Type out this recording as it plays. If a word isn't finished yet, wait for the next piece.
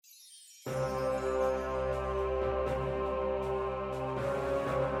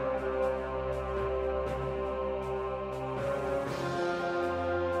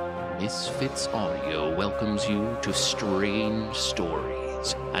Misfits Audio welcomes you to Strange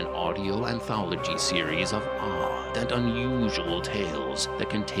Stories, an audio anthology series of odd and unusual tales that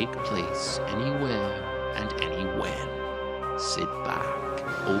can take place anywhere and anywhen. Sit back,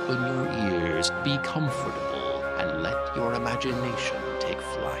 open your ears, be comfortable, and let your imagination take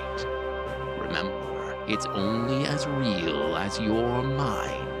flight. Remember, it's only as real as your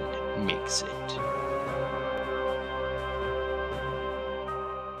mind makes it.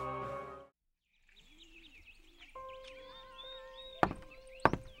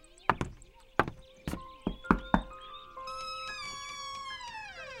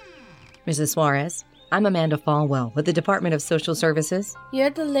 Mrs. Suarez, I'm Amanda Falwell with the Department of Social Services. You're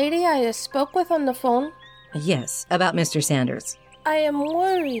the lady I spoke with on the phone? Yes, about Mr. Sanders. I am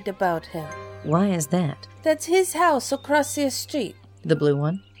worried about him. Why is that? That's his house across the street. The blue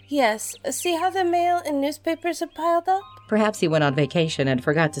one? Yes. See how the mail and newspapers are piled up? Perhaps he went on vacation and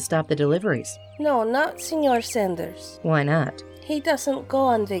forgot to stop the deliveries. No, not Senor Sanders. Why not? He doesn't go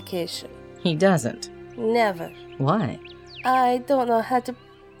on vacation. He doesn't. Never. Why? I don't know how to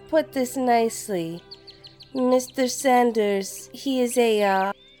put this nicely. Mr. Sanders, he is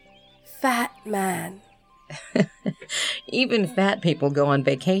a, fat man. Even fat people go on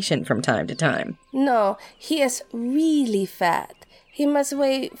vacation from time to time. No, he is really fat. He must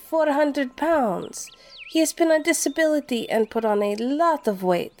weigh 400 pounds. He has been on disability and put on a lot of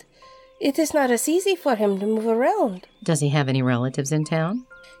weight. It is not as easy for him to move around. Does he have any relatives in town?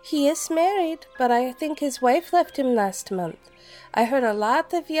 He is married, but I think his wife left him last month. I heard a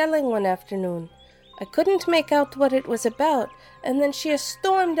lot of yelling one afternoon. I couldn't make out what it was about, and then she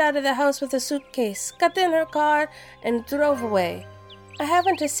stormed out of the house with a suitcase, got in her car, and drove away. I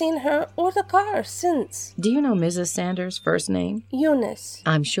haven't seen her or the car since. Do you know Mrs. Sanders' first name? Eunice.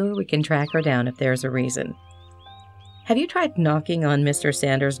 I'm sure we can track her down if there's a reason. Have you tried knocking on Mr.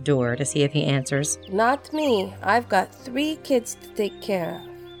 Sanders' door to see if he answers? Not me. I've got 3 kids to take care of.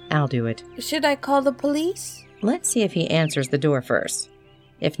 I'll do it. Should I call the police? Let's see if he answers the door first.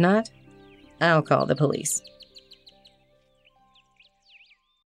 If not, I'll call the police.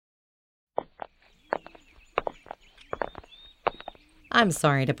 I'm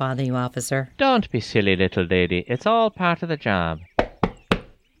sorry to bother you, officer. Don't be silly, little lady. It's all part of the job.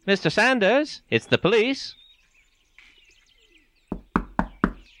 Mr. Sanders, it's the police.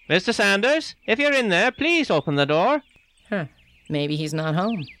 Mr. Sanders, if you're in there, please open the door. Maybe he's not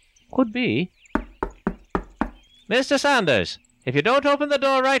home. Could be. Mr. Sanders, if you don't open the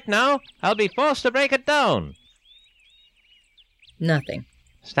door right now, I'll be forced to break it down. Nothing.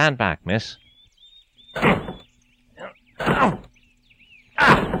 Stand back, miss.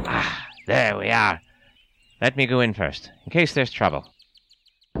 There we are. Let me go in first, in case there's trouble.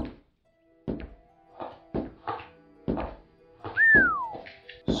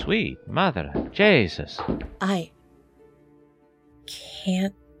 Sweet mother of Jesus. I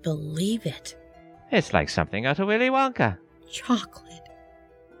can't believe it. It's like something out of Willy Wonka. Chocolate.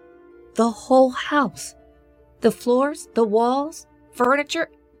 The whole house. The floors, the walls, furniture.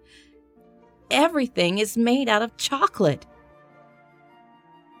 Everything is made out of chocolate.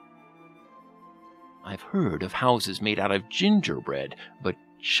 I've heard of houses made out of gingerbread, but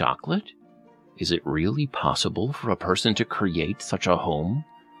chocolate? Is it really possible for a person to create such a home?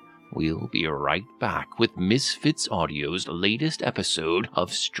 We'll be right back with Misfits Audio's latest episode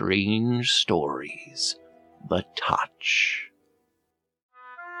of Strange Stories, The Touch.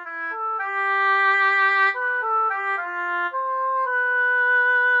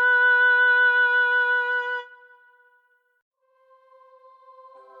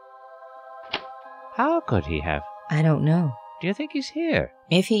 How could he have? I don't know. Do you think he's here?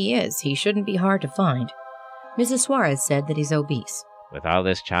 If he is, he shouldn't be hard to find. Mrs. Suarez said that he's obese. With all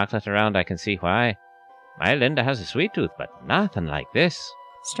this chocolate around, I can see why. My Linda has a sweet tooth, but nothing like this.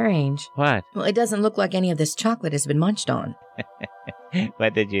 Strange. What? Well, it doesn't look like any of this chocolate has been munched on.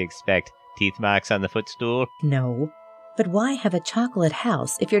 What did you expect? Teeth marks on the footstool? No. But why have a chocolate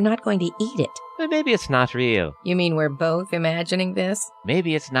house if you're not going to eat it? Well, maybe it's not real. You mean we're both imagining this?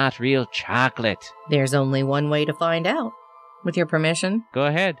 Maybe it's not real chocolate. There's only one way to find out. With your permission? Go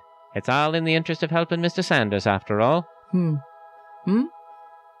ahead. It's all in the interest of helping Mr. Sanders, after all.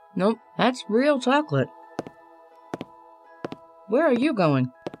 Nope, that's real chocolate. Where are you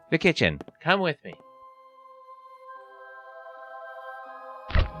going? The kitchen. Come with me.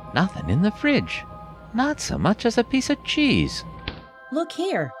 Nothing in the fridge. Not so much as a piece of cheese. Look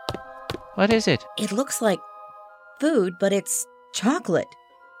here. What is it? It looks like food, but it's chocolate.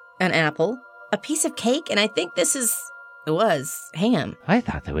 An apple, a piece of cake, and I think this was ham. I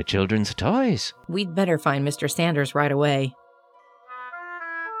thought they were children's toys. We'd better find Mr. Sanders right away.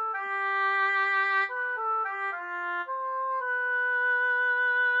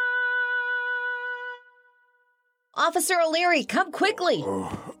 Officer O'Leary, come quickly!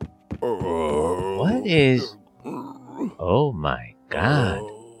 What is... Oh my God.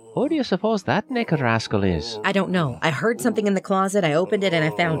 Who do you suppose that naked rascal is? I don't know. I heard something in the closet, I opened it, and I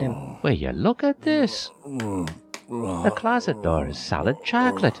found him. Will you look at this? The closet door is solid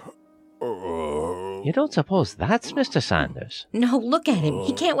chocolate. You don't suppose that's Mr. Sanders? No, look at him.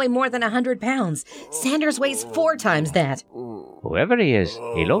 He can't weigh more than 100 pounds. Sanders weighs 4 times that. Whoever he is,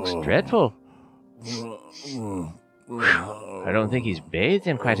 he looks dreadful. I don't think he's bathed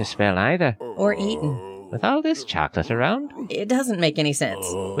in quite a spell either. Or eaten. With all this chocolate around? It doesn't make any sense.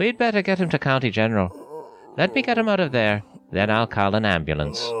 We'd better get him to County General. Let me get him out of there, then I'll call an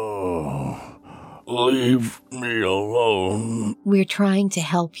ambulance. Leave me alone. We're trying to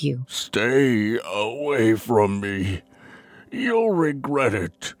help you. Stay away from me. You'll regret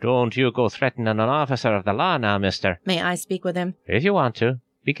it. Don't you go threatening an officer of the law now, mister. May I speak with him? If you want to,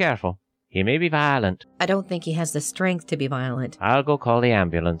 be careful. He may be violent. I don't think he has the strength to be violent. I'll go call the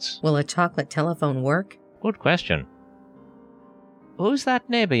ambulance. Will a chocolate telephone work? Good question. Who's that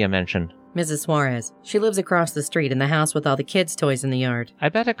neighbor you mentioned? Mrs. Suarez. She lives across the street in the house with all the kids' toys in the yard. I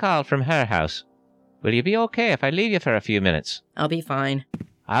better call from her house. Will you be okay if I leave you for a few minutes? I'll be fine.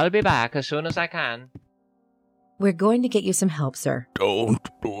 I'll be back as soon as I can. We're going to get you some help, sir. Don't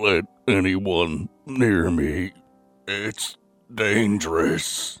let anyone near me. It's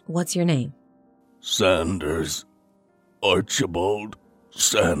dangerous. What's your name? Sanders. Archibald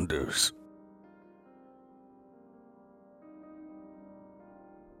Sanders.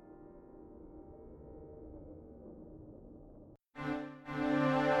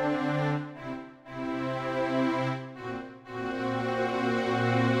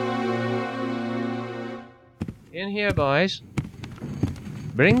 In here, boys.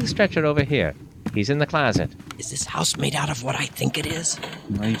 Bring the stretcher over here. He's in the closet. Is this house made out of what I think it is?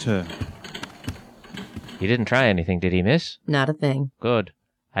 Later. He didn't try anything, did he, miss? Not a thing. Good.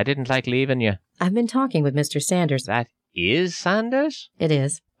 I didn't like leaving you. I've been talking with Mr. Sanders. That is Sanders? It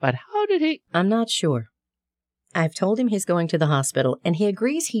is. But how did he... I'm not sure. I've told him he's going to the hospital, and he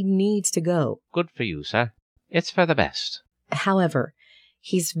agrees he needs to go. Good for you, sir. It's for the best. However,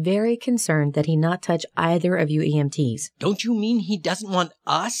 he's very concerned that he not touch either of you EMTs. Don't you mean he doesn't want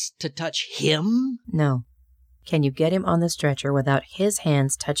us to touch him? No. Can you get him on the stretcher without his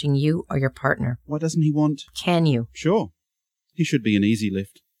hands touching you or your partner? What doesn't he want? Can you? Sure. He should be an easy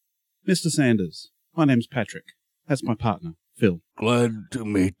lift. Mr. Sanders, my name's Patrick. That's my partner, Phil. Glad to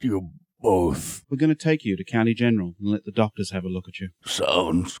meet you both. We're going to take you to County General and let the doctors have a look at you.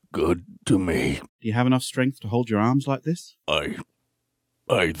 Sounds good to me. Do you have enough strength to hold your arms like this?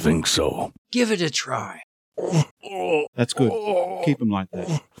 I think so. Give it a try. That's good. Keep them like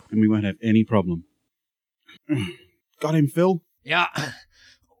that, and we won't have any problem. Got him, Phil? Yeah.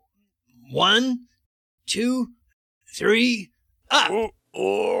 1, 2, 3, up!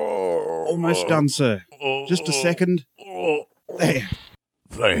 Almost done, sir. Just a second. There.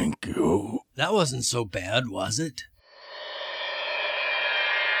 Thank you. That wasn't so bad, was it?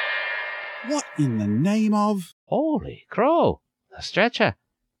 What in the name of... Holy crow! The stretcher.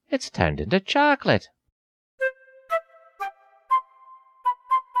 It's turned into chocolate.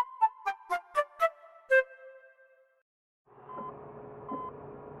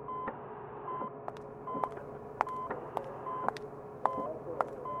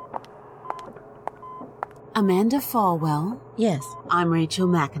 Amanda Falwell. Yes. I'm Rachel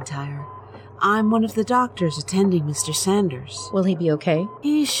McIntyre. I'm one of the doctors attending Mr. Sanders. Will he be okay?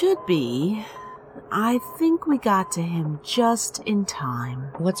 He should be. I think we got to him just in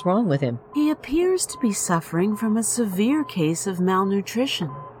time. What's wrong with him? He appears to be suffering from a severe case of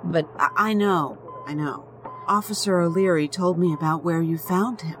malnutrition. But I know. Officer O'Leary told me about where you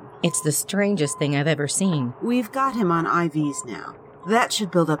found him. it's the strangest thing I've ever seen. We've got him on IVs now. That should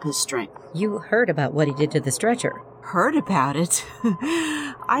build up his strength. You heard about what he did to the stretcher. Heard about it?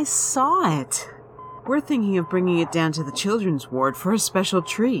 I saw it. We're thinking of bringing it down to the children's ward for a special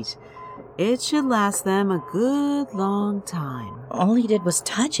treat. It should last them a good long time. All he did was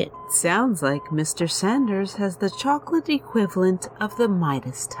touch it. Sounds like Mr. Sanders has the chocolate equivalent of the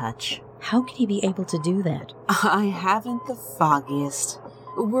Midas touch. How could he be able to do that? I haven't the foggiest.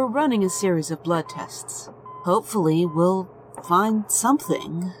 We're running a series of blood tests. Hopefully we'll find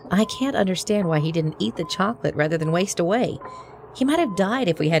something. I can't understand why he didn't eat the chocolate rather than waste away. He might have died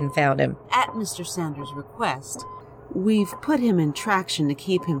if we hadn't found him. At Mr. Sanders' request, we've put him in traction to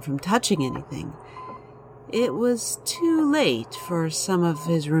keep him from touching anything. It was too late for some of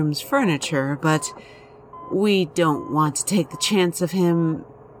his room's furniture, but we don't want to take the chance of him,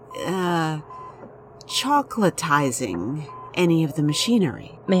 chocolatizing any of the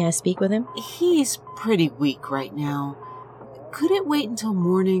machinery. May I speak with him? He's pretty weak right now. Could it wait until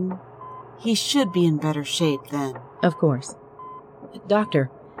morning? He should be in better shape then. Of course.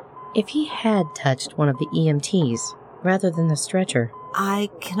 Doctor, if he had touched one of the EMTs rather than the stretcher... I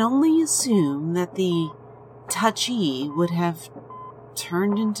can only assume that the touchy would have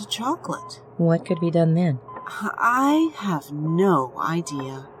turned into chocolate. What could be done then? I have no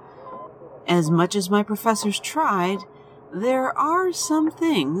idea. As much as my professors tried, there are some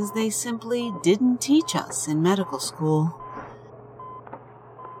things they simply didn't teach us in medical school.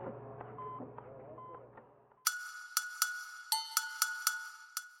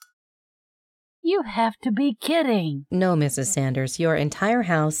 You have to be kidding. No, Mrs. Sanders, your entire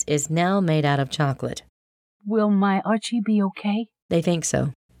house is now made out of chocolate. Will my Archie be okay? They think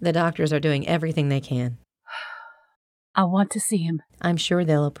so. The doctors are doing everything they can. I want to see him. I'm sure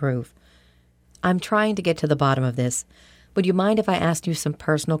they'll approve. I'm trying to get to the bottom of this. Would you mind if I asked you some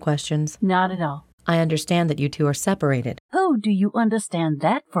personal questions? Not at all. I understand that you two are separated. Who do you understand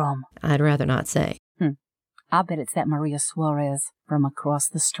that from? I'd rather not say. I bet it's that Maria Suarez from across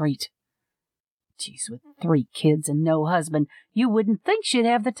the street. Geez, with 3 kids and no husband, you wouldn't think she'd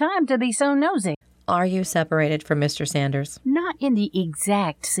have the time to be so nosy. Are you separated from Mr. Sanders? Not in the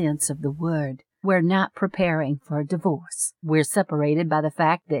exact sense of the word. We're not preparing for a divorce. We're separated by the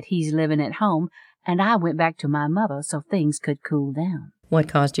fact that he's living at home, and I went back to my mother so things could cool down. What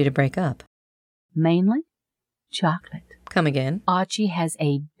caused you to break up? Mainly chocolate. Come again? Archie has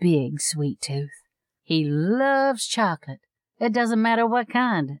a big sweet tooth. He loves chocolate. It doesn't matter what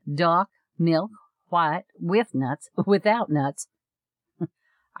kind. Dark, milk, white, with nuts, without nuts.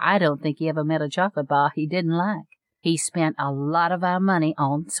 I don't think he ever met a chocolate bar he didn't like. He spent a lot of our money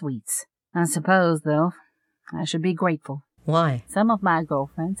on sweets. I suppose, though, I should be grateful. Why? Some of my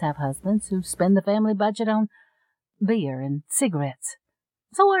girlfriends have husbands who spend the family budget on beer and cigarettes.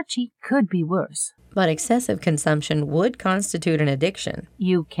 So Archie could be worse. But excessive consumption would constitute an addiction.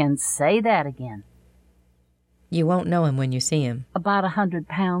 You can say that again. You won't know him when you see him. About 100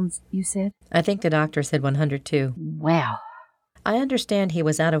 pounds, you said? I think the doctor said 102. Wow. I understand he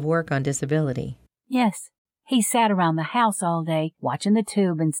was out of work on disability. Yes. He sat around the house all day, watching the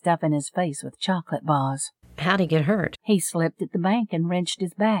tube and stuffing his face with chocolate bars. How'd he get hurt? He slipped at the bank and wrenched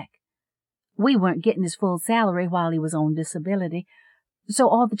his back. We weren't getting his full salary while he was on disability, so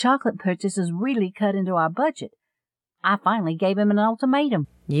all the chocolate purchases really cut into our budget. I finally gave him an ultimatum.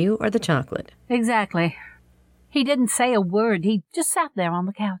 You or the chocolate? Exactly. He didn't say a word. He just sat there on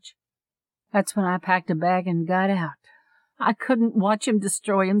the couch. That's when I packed a bag and got out. I couldn't watch him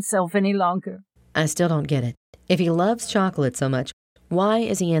destroy himself any longer. I still don't get it. If he loves chocolate so much, why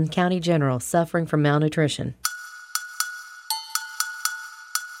is he in County General suffering from malnutrition?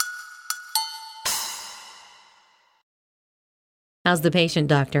 How's the patient,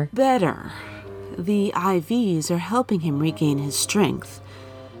 doctor? Better. The IVs are helping him regain his strength.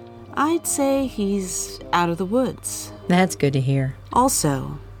 I'd say he's out of the woods. That's good to hear.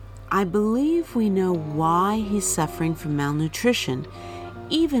 Also, I believe we know why he's suffering from malnutrition,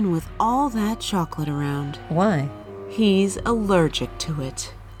 even with all that chocolate around. Why? He's allergic to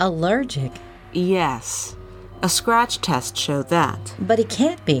it. Allergic? Yes. A scratch test showed that. But he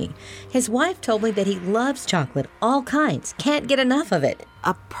can't be. His wife told me that he loves chocolate, all kinds, can't get enough of it.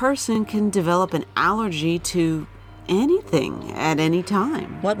 A person can develop an allergy to anything at any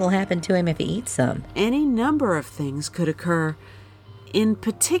time. What will happen to him if he eats some? Any number of things could occur. In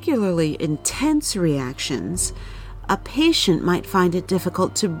particularly intense reactions, a patient might find it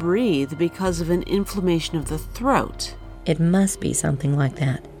difficult to breathe because of an inflammation of the throat. It must be something like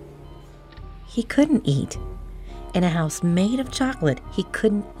that. He couldn't eat. In a house made of chocolate, he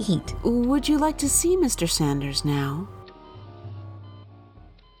couldn't eat. Would you like to see Mr. Sanders now?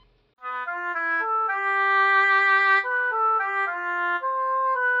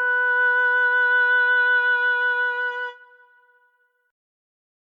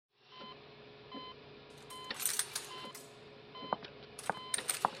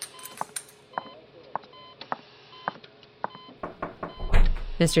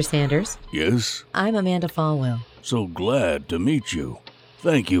 Mr. Sanders? Yes? I'm Amanda Falwell. So glad to meet you.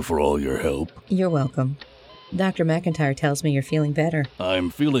 Thank you for all your help. You're welcome. Dr. McIntyre tells me you're feeling better.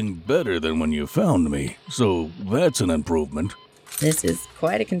 I'm feeling better than when you found me, so that's an improvement. This is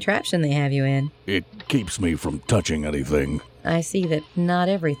quite a contraption they have you in. It keeps me from touching anything. I see that not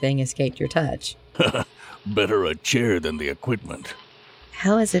everything escaped your touch. Better a chair than the equipment.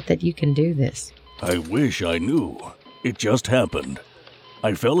 How is it that you can do this? I wish I knew. It just happened.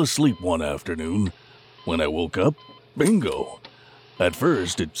 I fell asleep one afternoon. When I woke up, bingo. At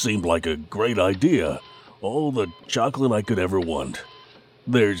first, it seemed like a great idea. All the chocolate I could ever want.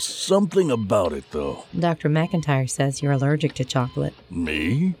 There's something about it, though. Dr. McIntyre says you're allergic to chocolate.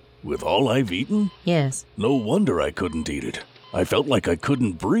 Me? With all I've eaten? Yes. No wonder I couldn't eat it. I felt like I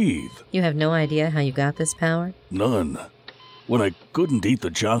couldn't breathe. You have no idea how you got this power? None. When I couldn't eat the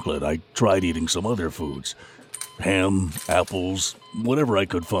chocolate, I tried eating some other foods. Ham, apples, whatever I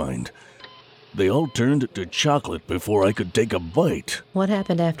could find. They all turned to chocolate before I could take a bite. What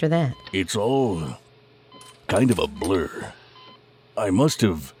happened after that? It's all kind of a blur. I must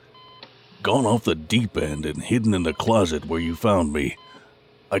have gone off the deep end and hidden in the closet where you found me.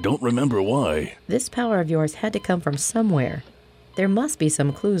 I don't remember why. This power of yours had to come from somewhere. There must be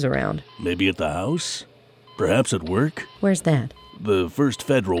some clues around. Maybe at the house? Perhaps at work? Where's that? The First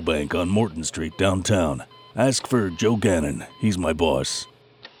Federal Bank on Morton Street, downtown. Ask for Joe Gannon. He's my boss.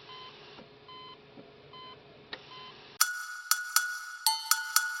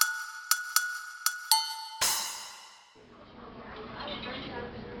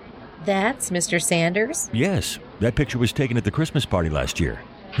 That's Mr. Sanders? Yes, that picture was taken at the Christmas party last year.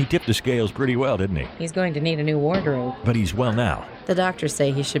 He tipped the scales pretty well, didn't he? He's going to need a new wardrobe. But he's well now. The doctors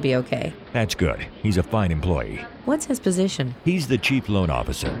say he should be okay. That's good. He's a fine employee. What's his position? He's the chief loan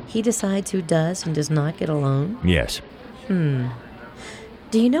officer. He decides who does and does not get a loan? Yes. Do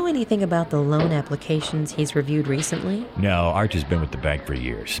you know anything about the loan applications he's reviewed recently? No, Arch has been with the bank for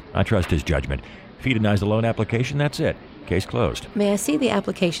years. I trust his judgment. If he denies the loan application, that's it. Case closed. May I see the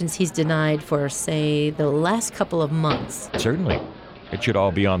applications he's denied for, say, the last couple of months? Certainly. It should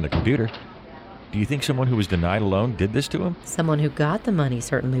all be on the computer. Do you think someone who was denied a loan did this to him? Someone who got the money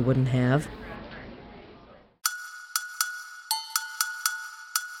certainly wouldn't have.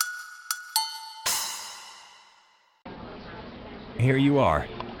 Here you are.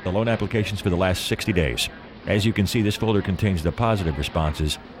 The loan applications for the last 60 days. As you can see, this folder contains the positive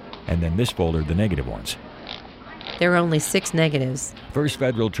responses, and then this folder, the negative ones. There are only 6 negatives. First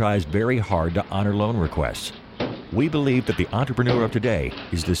Federal tries very hard to honor loan requests. We believe that the entrepreneur of today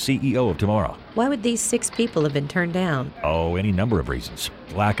is the CEO of tomorrow. Why would these 6 people have been turned down? Oh, any number of reasons.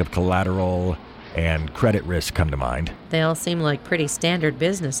 Lack of collateral and credit risk come to mind. They all seem like pretty standard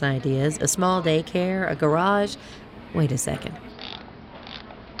business ideas. A small daycare, a garage. Wait a second.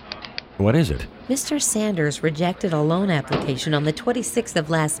 What is it? Mr. Sanders rejected a loan application on the 26th of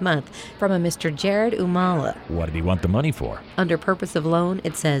last month from a Mr. Jared Umala. What did he want the money for? Under purpose of loan,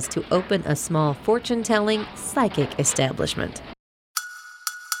 it says to open a small fortune-telling psychic establishment.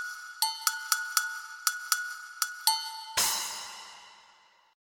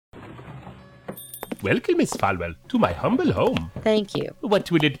 Welcome, Miss Falwell, to my humble home. Thank you. What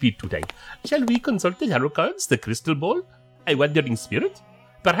will it be today? Shall we consult the tarot cards, the crystal ball, a wandering spirit?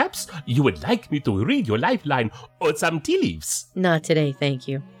 Perhaps you would like me to read your lifeline or some tea leaves. Not today, thank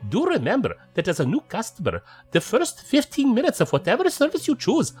you. Do remember that as a new customer, the first 15 minutes of whatever service you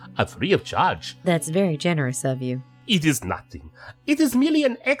choose are free of charge. That's very generous of you. It is nothing. It is merely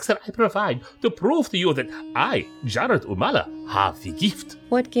an extra I provide to prove to you that I, Jared Umala, have the gift.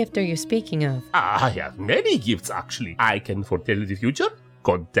 What gift are you speaking of? I have many gifts, actually. I can foretell the future,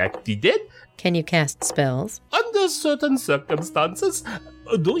 contact the dead. Can you cast spells? Under certain circumstances.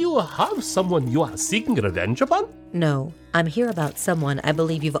 Do you have someone you are seeking revenge upon? No. I'm here about someone I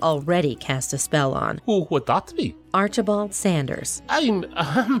believe you've already cast a spell on. Who would that be? Archibald Sanders. I'm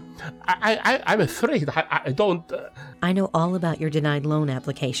afraid I don't... I know all about your denied loan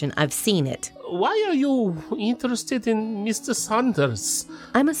application. I've seen it. Why are you interested in Mr. Sanders?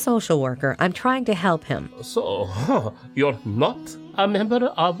 I'm a social worker. I'm trying to help him. So, you're not a member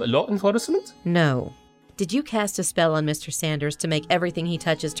of law enforcement? No. Did you cast a spell on Mr. Sanders to make everything he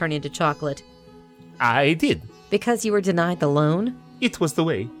touches turn into chocolate? I did. Because you were denied the loan? It was the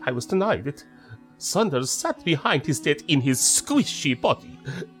way I was denied it. Sanders sat behind his desk in his squishy body.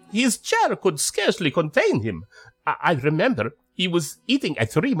 His chair could scarcely contain him. I remember he was eating a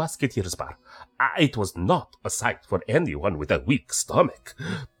Three Musketeers bar. It was not a sight for anyone with a weak stomach.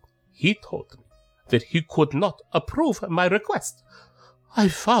 He told me that he could not approve my request. I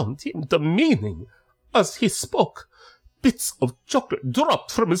found him demeaning. As he spoke, bits of chocolate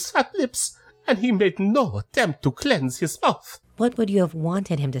dropped from his fat lips, and he made no attempt to cleanse his mouth. What would you have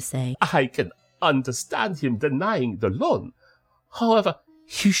wanted him to say? I can understand him denying the loan. However,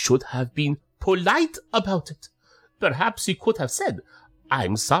 he should have been polite about it. Perhaps he could have said,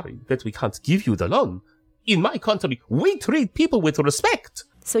 I'm sorry that we can't give you the loan. In my country, we treat people with respect.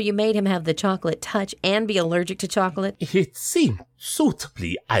 So you made him have the chocolate touch and be allergic to chocolate? It seemed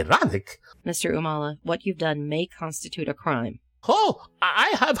suitably ironic. Mr. Umala, what you've done may constitute a crime. Oh,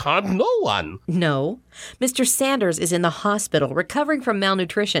 I have harmed no one. No. Mr. Sanders is in the hospital, recovering from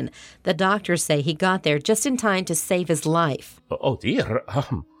malnutrition. The doctors say he got there just in time to save his life. Oh dear,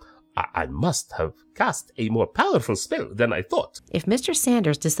 I must have cast a more powerful spell than I thought. If Mr.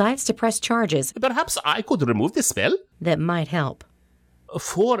 Sanders decides to press charges, perhaps I could remove the spell? That might help.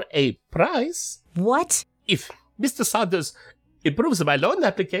 For a price? What? If Mr. Sanders approves my loan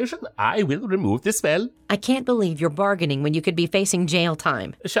application, I will remove the spell. I can't believe you're bargaining when you could be facing jail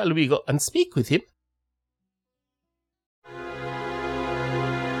time. Shall we go and speak with him?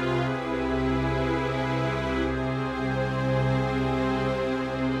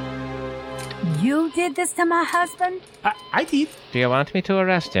 You did this to my husband? I did. Do you want me to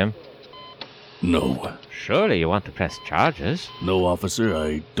arrest him? No. Surely you want to press charges? No, officer,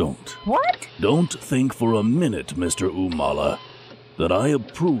 I don't. What? Don't think for a minute, Mr. Umala, that I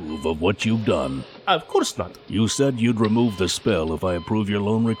approve of what you've done. Of course not. You said you'd remove the spell if I approve your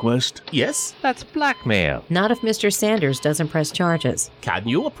loan request? Yes. That's blackmail. Not if Mr. Sanders doesn't press charges. Can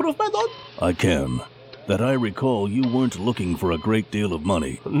you approve my loan? I can. That I recall, you weren't looking for a great deal of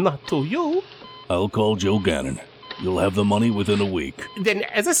money. Not to you. I'll call Joe Gannon. You'll have the money within a week. Then,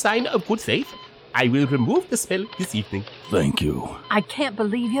 as a sign of good faith, I will remove the spell this evening. Thank you. I can't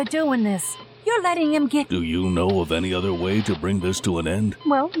believe you're doing this. You're letting him get... Do you know of any other way to bring this to an end?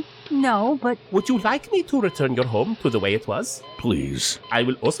 Well, no, but... Would you like me to return your home to the way it was? Please. I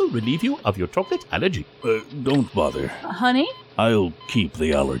will also relieve you of your chocolate allergy. Don't bother. Honey? I'll keep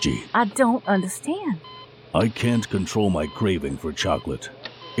the allergy. I don't understand. I can't control my craving for chocolate.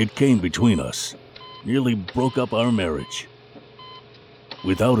 It came between us. Nearly broke up our marriage.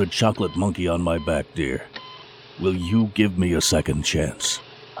 Without a chocolate monkey on my back, dear, will you give me a second chance?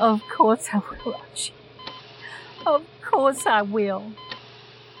 Of course I will, Archie. Of course I will.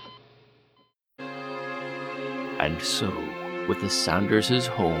 And so, with the Sanders'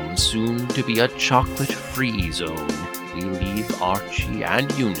 home soon to be a chocolate-free zone, we leave Archie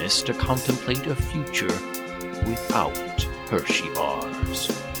and Eunice to contemplate a future without Hershey bars.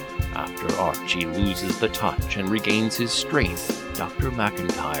 After Archie loses the touch and regains his strength, Dr.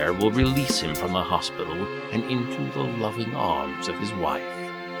 McIntyre will release him from the hospital and into the loving arms of his wife.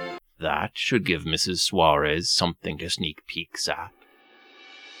 That should give Mrs. Suarez something to sneak peeks at.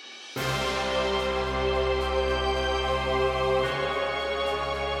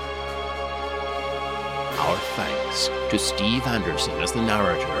 Our thanks to Steve Anderson as the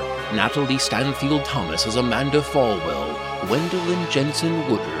narrator, Natalie Stanfield Thomas as Amanda Falwell, Gwendolyn Jensen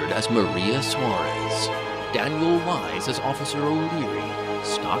Woodard as Maria Suarez, Daniel Wise as Officer O'Leary,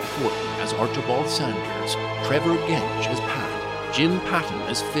 Scott Horton as Archibald Sanders, Trevor Gench as Pat, Jim Patton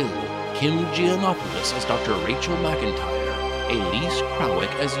as Phil, Kim Giannopoulos as Dr. Rachel McIntyre, Elise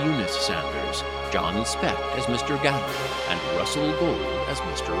Krawick as Eunice Sanders, John Specht as Mr. Gannon, and Russell Gold as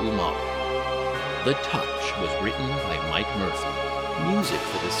Mr. Umala. The Touch was written by Mike Murphy. Music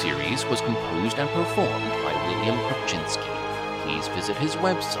for the series was composed and performed by William Krupczynski. Please visit his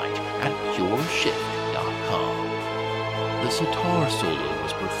website at pureshift.com. The sitar solo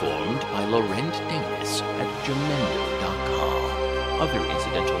was performed by Laurent Danis at jamendo.com. Other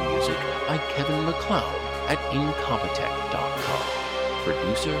incidental music by Kevin MacLeod at incompetech.com.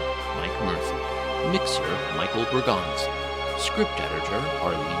 Producer Mike Murphy. Mixer Michael Bergonzi. Script editor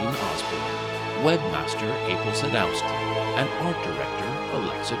Arlene Osborne. Webmaster April Sadowski, and Art Director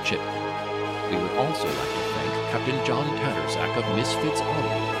Alexa Chipman. We would also like to thank Captain John Tattersack of Misfits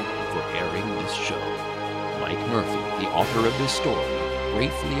Audio for airing this show. Mike Murphy, the author of this story,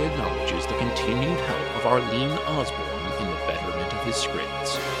 gratefully acknowledges the continued help of Arlene Osborne in the betterment of his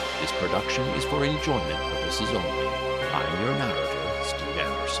scripts. This production is for enjoyment purposes only. I'm your narrator, Steve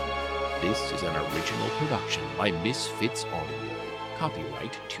Anderson. This is an original production by Misfits Audio.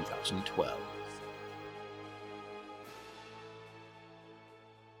 Copyright 2012.